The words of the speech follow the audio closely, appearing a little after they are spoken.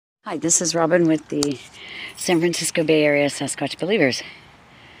Hi, this is Robin with the San Francisco Bay Area Sasquatch Believers.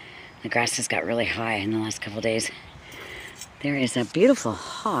 The grass has got really high in the last couple days. There is a beautiful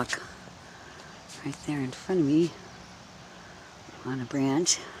hawk right there in front of me on a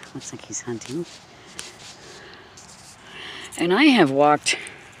branch. Looks like he's hunting. And I have walked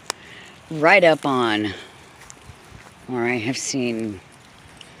right up on where I have seen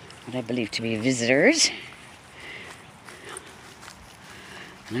what I believe to be visitors.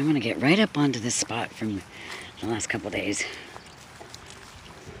 And I want to get right up onto this spot from the last couple days.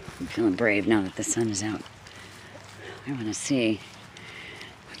 I'm feeling brave now that the sun is out. I want to see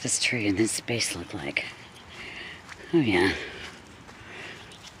what this tree and this space look like. Oh yeah.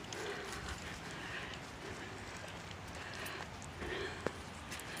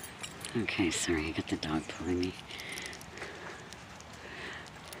 Okay, sorry, I got the dog pulling me.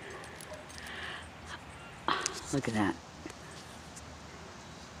 Look at that.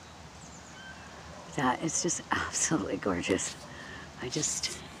 That is just absolutely gorgeous. I'm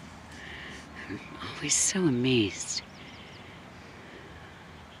always so amazed.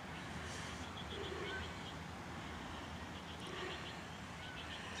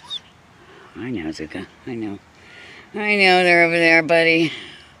 I know, Zuka. I know. I know they're over there, buddy.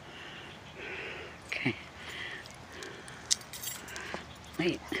 Okay.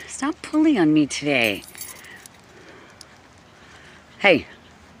 Wait, stop pulling on me today. Hey,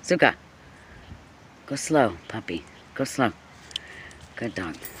 Zuka. Go slow, puppy. Go slow. Good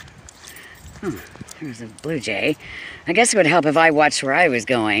dog. Oh, there's a blue jay. I guess it would help if I watched where I was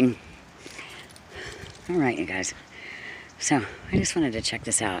going. All right, you guys. So, I just wanted to check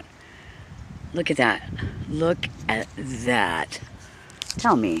this out. Look at that. Look at that.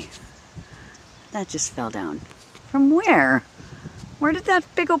 Tell me. That just fell down. From where? Where did that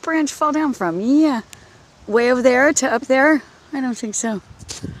big old branch fall down from? Yeah. Way over there to up there? I don't think so.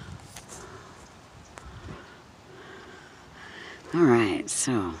 Alright,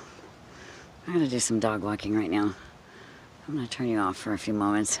 so I'm going to do some dog walking right now. I'm going to turn you off for a few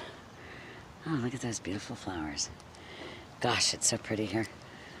moments. Oh, look at those beautiful flowers. Gosh, it's so pretty here.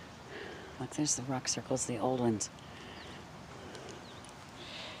 Look, there's the rock circles, the old ones.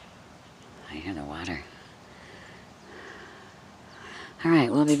 I hear the water.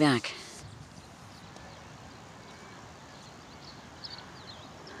 Alright, we'll be back.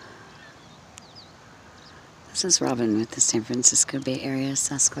 This is Robin with the San Francisco Bay Area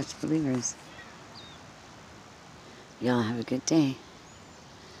Sasquatch Believers. Y'all have a good day.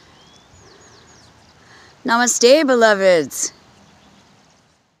 Namaste, beloveds.